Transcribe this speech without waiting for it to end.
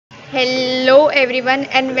Hello everyone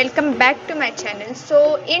and welcome back to my channel.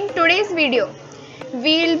 So in today's video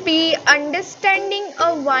we'll be understanding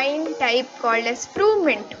a wine type called as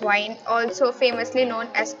Furmint wine, also famously known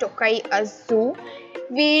as Tokaji Asuz.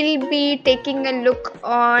 We'll be taking a look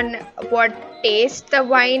on what taste the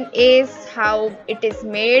wine is, how it is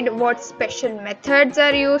made, what special methods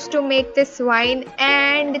are used to make this wine,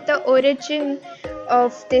 and the origin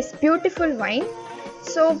of this beautiful wine.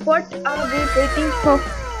 So what are we waiting for?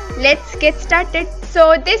 Let's get started.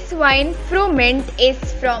 So this wine Furmint is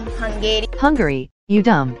from Hungary, you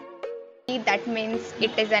dumb. that means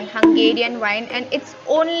it is an Hungarian wine and it's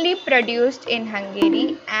only produced in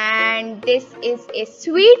Hungary, and this is a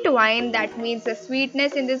sweet wine. That means the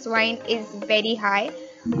sweetness in this wine is very high.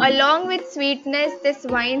 Along with sweetness, this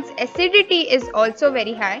wine's acidity is also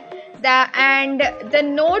very high. The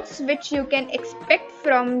notes which you can expect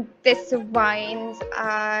from this wines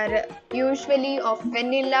are usually of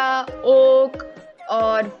vanilla, oak,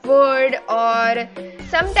 or wood, or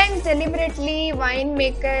sometimes deliberately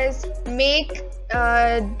winemakers make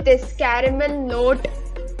this caramel note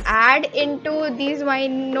add into these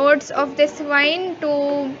wine notes of this wine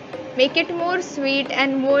to make it more sweet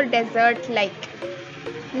and more dessert like.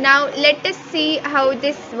 Now let us see how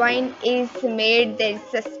this wine is made. There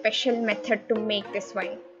is a special method to make this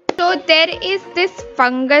wine. So there is this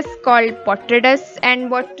fungus called Botrytis, and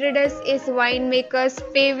Botrytis is winemaker's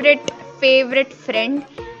favorite friend.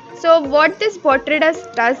 So what this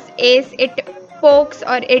Botrytis does is it pokes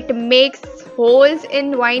or it makes holes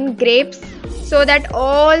in wine grapes so that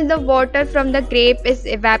all the water from the grape is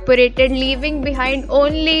evaporated, leaving behind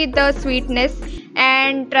only the sweetness.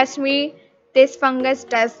 And trust me, this fungus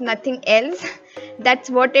does nothing else. That's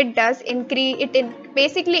what it does.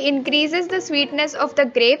 Basically increases the sweetness of the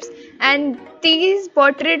grapes, and these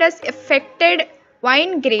Botrytis affected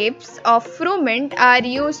wine grapes of Furmint are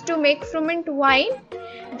used to make Furmint wine.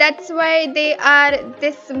 That's why they are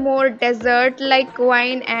this more dessert like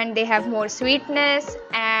wine and they have more sweetness,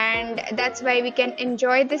 and that's why we can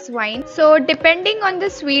enjoy this wine. So depending on the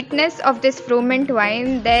sweetness of this Furmint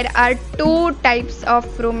wine, there are two types of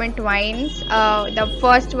Furmint wines. The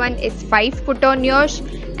first one is 5 Putonio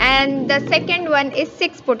and the second one is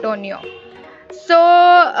 6 Putonio.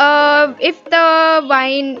 So if the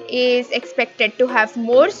wine is expected to have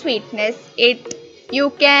more sweetness, you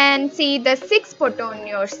can see the 6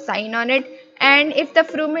 Putonio sign on it, and if the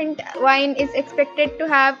Furmint wine is expected to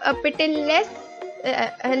have a little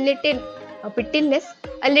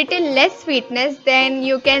less sweetness, then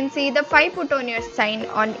you can see the 5 Putonio sign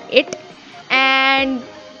on it. And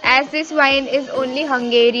as this wine is only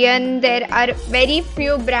Hungarian, there are very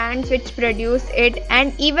few brands which produce it,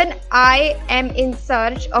 and even I am in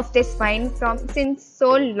search of this wine since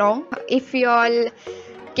so long. If you all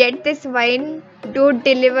get this wine, do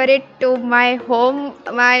deliver it to my home.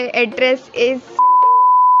 My address is,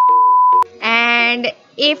 and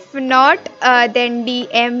if not, then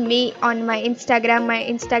DM me on my Instagram. My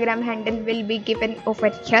Instagram handle will be given over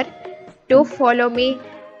here. Do follow me,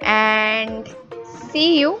 and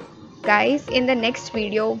see you guys in the next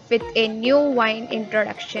video with a new wine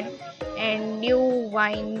introduction and new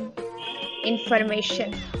wine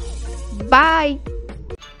information. Bye.